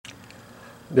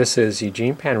This is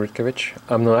Eugene Panritkovich.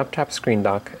 I'm the laptop screen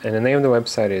doc, and the name of the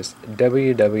website is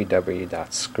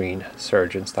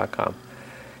www.screensurgeons.com.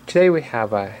 Today we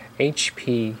have a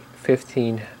HP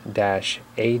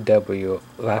 15-AW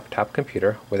laptop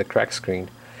computer with a cracked screen,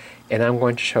 and I'm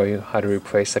going to show you how to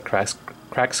replace a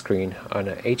cracked screen on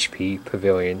an HP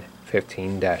Pavilion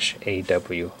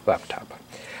 15-AW laptop.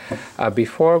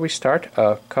 Before we start,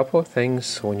 a couple of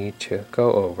things we need to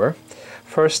go over.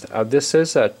 First, this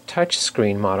is a touch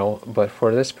screen model, but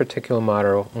for this particular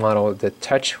model, the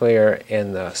touch layer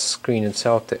and the screen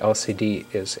itself, the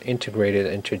LCD, is integrated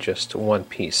into just one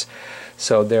piece.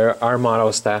 So there are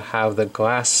models that have the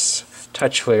glass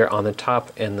touch layer on the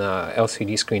top and the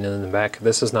LCD screen in the back.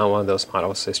 This is not one of those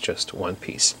models, it's just one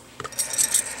piece.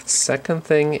 Second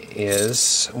thing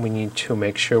is we need to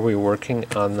make sure we're working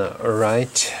on the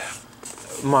right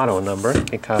model number,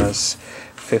 because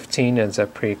 15 is a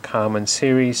pretty common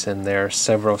series and there are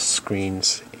several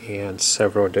screens and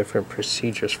several different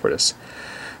procedures for this.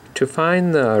 To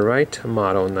find the right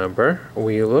model number,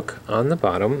 we look on the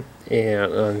bottom,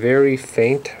 and on very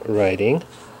faint writing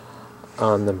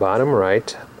on the bottom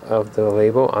right of the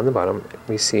label on the bottom,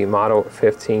 we see model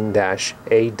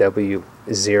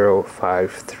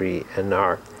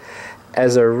 15-AW053NR.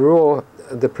 As a rule,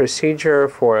 the procedure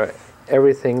for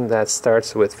everything that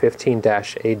starts with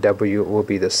 15-AW will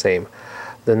be the same.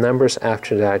 The numbers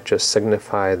after that just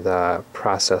signify the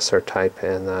processor type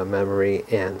and the memory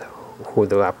and who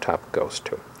the laptop goes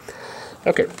to.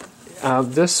 Okay,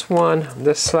 this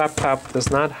laptop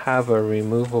does not have a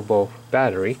removable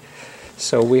battery,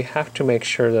 so we have to make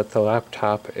sure that the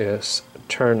laptop is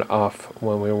turned off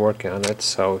when we're working on it.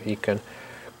 So you can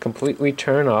completely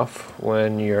turn off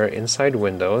when you're inside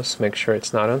Windows, make sure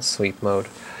it's not on sleep mode,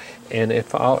 and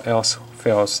if all else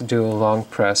fails, do a long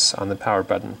press on the power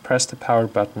button. Press the power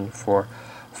button for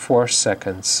 4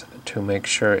 seconds to make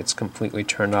sure it's completely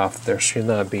turned off. There should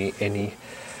not be any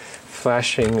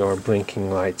flashing or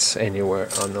blinking lights anywhere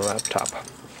on the laptop.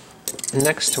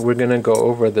 Next, we're going to go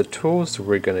over the tools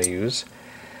we're going to use.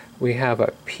 We have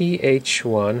a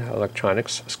PH1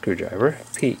 electronics screwdriver.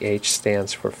 PH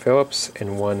stands for Phillips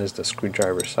and 1 is the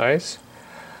screwdriver size.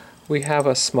 We have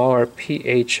a smaller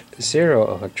PH0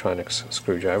 electronics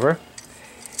screwdriver,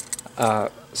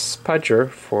 a spudger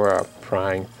for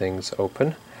prying things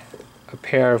open, a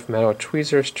pair of metal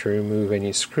tweezers to remove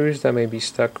any screws that may be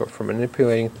stuck or for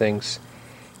manipulating things,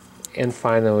 and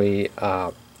finally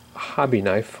a hobby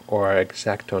knife or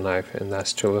X-Acto knife, and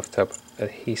that's to lift up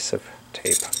adhesive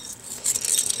tape.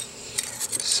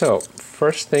 So,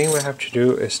 first thing we have to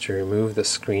do is to remove the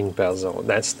screen bezel.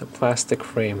 That's the plastic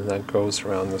frame that goes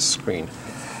around the screen.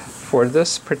 For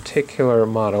this particular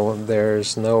model,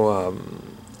 there's no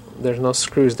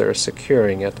screws that are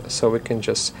securing it, so we can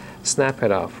just snap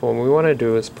it off. What we want to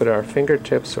do is put our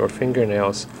fingertips or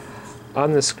fingernails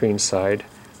on the screen side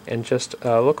and just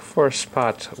look for a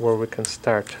spot where we can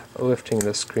start lifting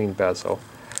the screen bezel.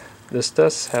 This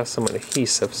does have some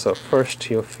adhesive, so first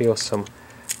you'll feel some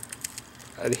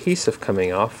adhesive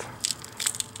coming off,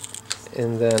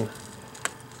 and then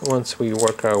once we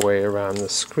work our way around the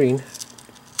screen,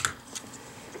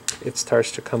 it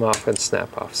starts to come off and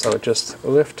snap off. So just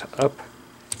lift up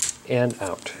and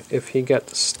out. If you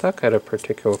get stuck at a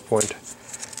particular point,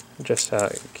 just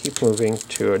keep moving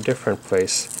to a different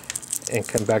place and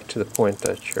come back to the point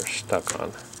that you're stuck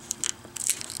on.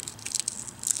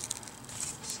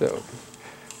 So,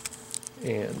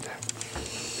 and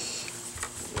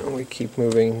we keep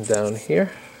moving down here.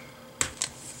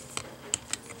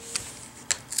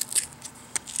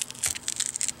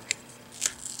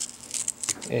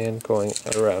 And going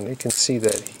around, you can see the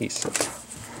adhesive.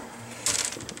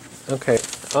 Okay,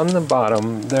 on the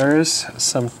bottom there is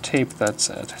some tape that's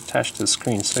attached to the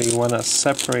screen, so you want to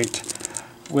separate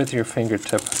with your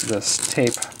fingertip this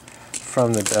tape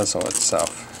from the bezel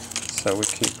itself. So we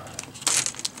keep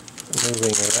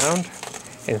moving around,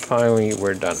 and finally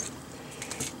we're done.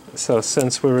 So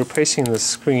since we're replacing the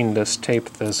screen, this tape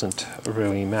doesn't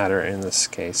really matter in this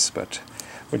case, but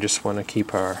we just want to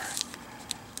keep our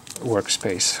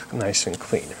workspace nice and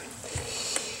clean.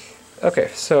 Okay,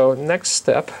 so next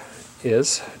step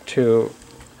is to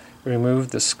remove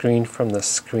the screen from the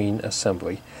screen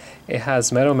assembly. It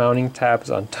has metal mounting tabs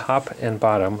on top and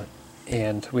bottom,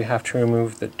 and we have to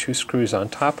remove the 2 screws on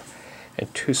top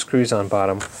and 2 screws on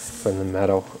bottom from the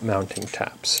metal mounting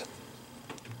tabs.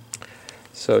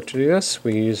 So to do this,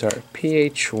 we use our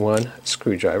PH1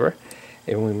 screwdriver,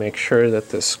 and we make sure that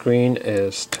the screen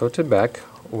is tilted back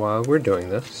while we're doing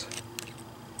this.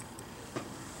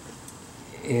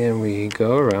 And we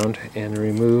go around and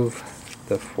remove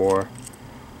the 4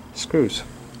 screws.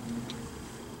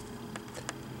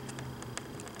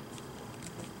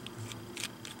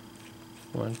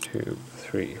 1, 2,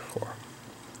 3, 4.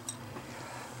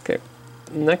 Okay,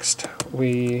 next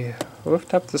we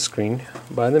lift up the screen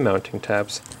by the mounting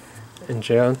tabs and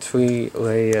gently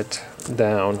lay it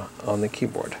down on the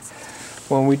keyboard.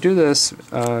 When we do this,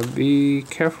 be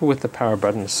careful with the power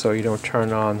button so you don't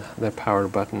turn on the power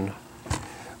button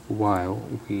while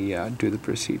we do the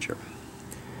procedure.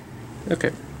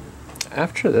 Okay,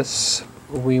 after this,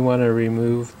 we want to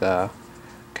remove the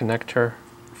connector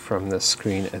from the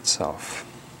screen itself.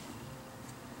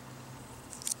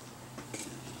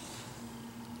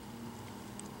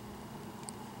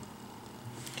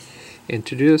 And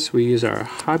to do this, we use our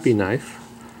hobby knife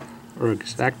or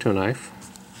X-Acto knife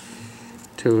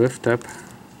to lift up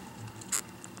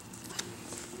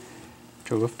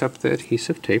the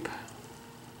adhesive tape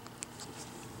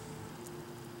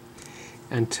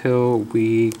until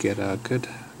we get a good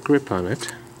grip on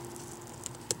it.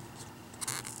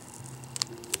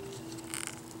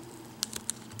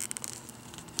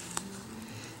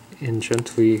 And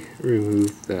gently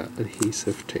remove the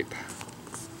adhesive tape.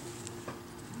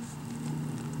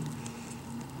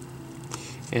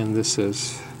 And this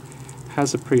has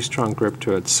a pretty strong grip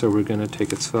to it, so we're going to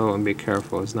take it slow and be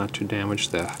careful as not to damage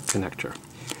the connector.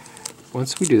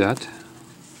 Once we do that,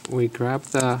 we grab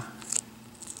the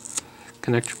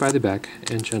connector by the back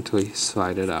and gently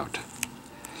slide it out.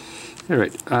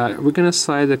 Alright, we're going to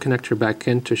slide the connector back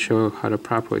in to show how to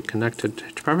properly connect it.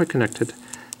 To properly connect it,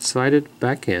 slide it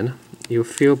back in. You'll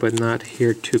feel but not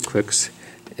hear 2 clicks.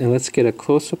 And let's get a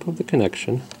close-up of the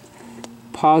connection.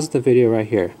 Pause the video right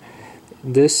here.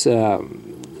 This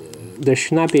there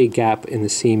should not be a gap in the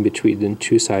seam between the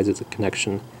 2 sides of the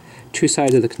connection. 2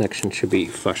 sides of the connection should be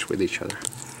flush with each other.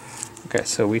 Okay,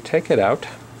 so we take it out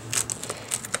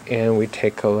and we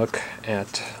take a look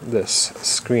at this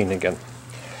screen again.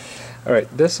 Alright,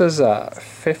 this is a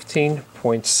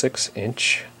 15.6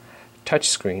 inch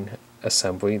touchscreen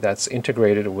assembly that's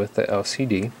integrated with the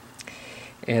LCD,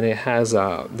 and it has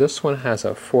this one has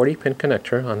a 40 pin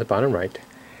connector on the bottom right,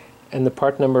 and the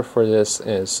part number for this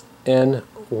is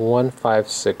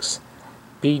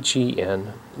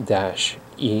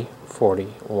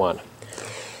N156BGN-E41.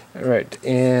 Alright,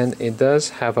 and it does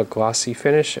have a glossy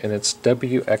finish, and it's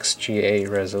WXGA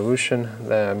resolution.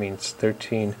 That means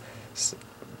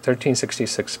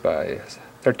 1366 by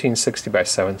 1360 by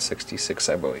 766,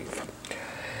 I believe.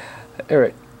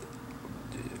 Alright,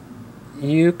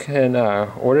 you can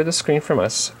order the screen from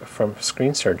us, from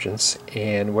Screen Surgeons,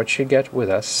 and what you get with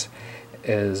us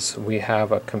is we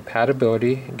have a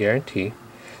compatibility guarantee,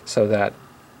 so that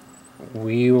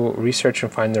we will research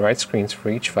and find the right screens for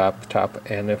each laptop,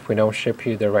 and if we don't ship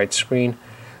you the right screen,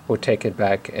 we'll take it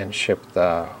back and ship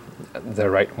the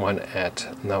right one at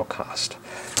no cost.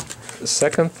 The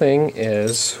second thing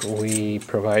is we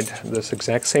provide this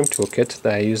exact same toolkit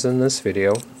that I used in this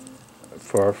video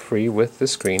for free with the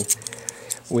screen.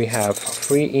 We have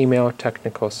free email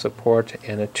technical support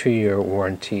and a 2-year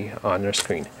warranty on our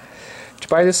screen. To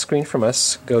buy this screen from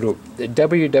us, go to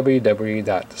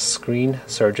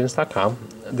www.screensurgeons.com.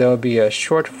 There will be a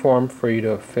short form for you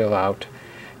to fill out,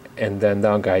 and then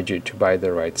they'll guide you to buy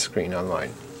the right screen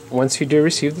online. Once you do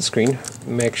receive the screen,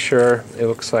 make sure it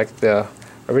looks like the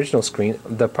original screen.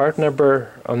 The part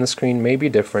number on the screen may be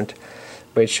different,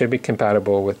 but it should be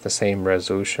compatible with the same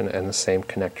resolution and the same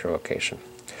connector location.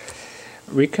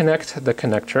 Reconnect the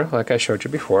connector like I showed you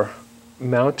before.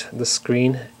 Mount the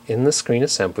screen in the screen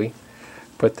assembly.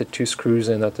 Put the 2 screws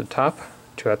in at the top,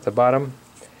 2 at the bottom,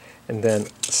 and then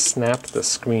snap the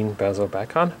screen bezel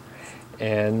back on,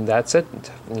 and that's it.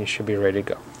 You should be ready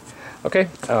to go. Okay,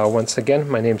 once again,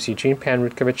 my name is Eugene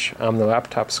Panrutkovich. I'm the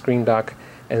laptop screen doc,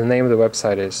 and the name of the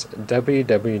website is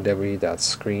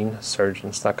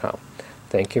www.screensurgeons.com.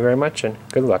 Thank you very much, and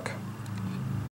good luck.